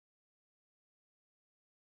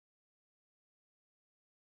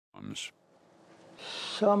comes.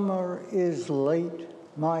 Summer is late,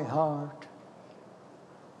 my heart.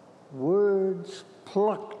 Words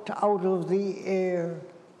plucked out of the air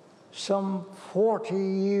some 40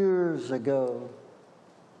 years ago,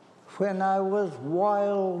 when I was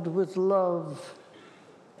wild with love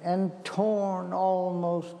and torn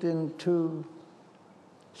almost in two,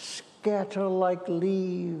 scatter like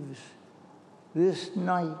leaves this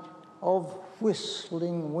night of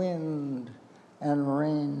whistling wind and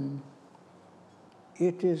rain.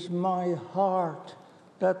 It is my heart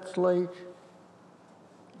that's late.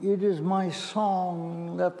 It is my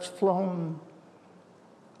song that's flown.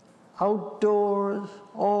 Outdoors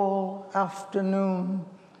all afternoon,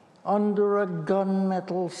 under a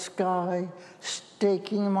gunmetal sky,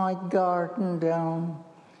 staking my garden down,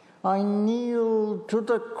 I kneel to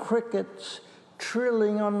the crickets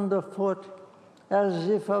trilling underfoot, as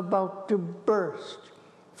if about to burst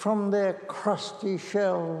from their crusty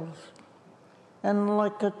shells, and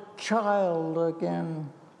like a child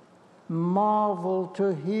again, marvel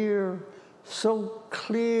to hear so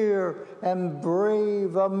clear and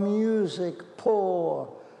brave a music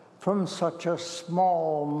pour from such a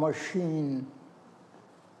small machine.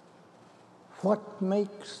 What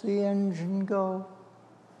makes the engine go?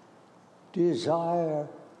 Desire,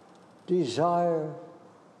 desire,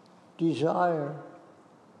 desire.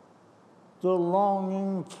 The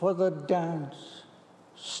longing for the dance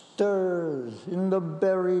stirs in the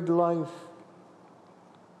buried life.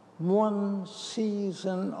 One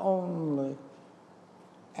season only,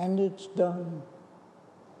 and it's done.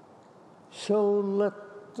 So let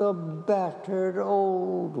the battered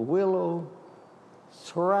old willow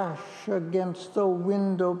thrash against the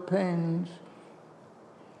window panes,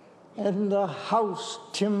 and the house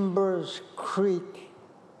timbers creak.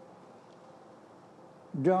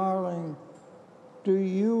 Darling, do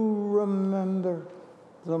you remember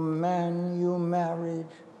the man you married?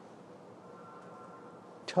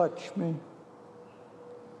 Touch me,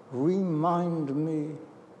 remind me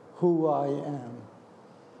who I am.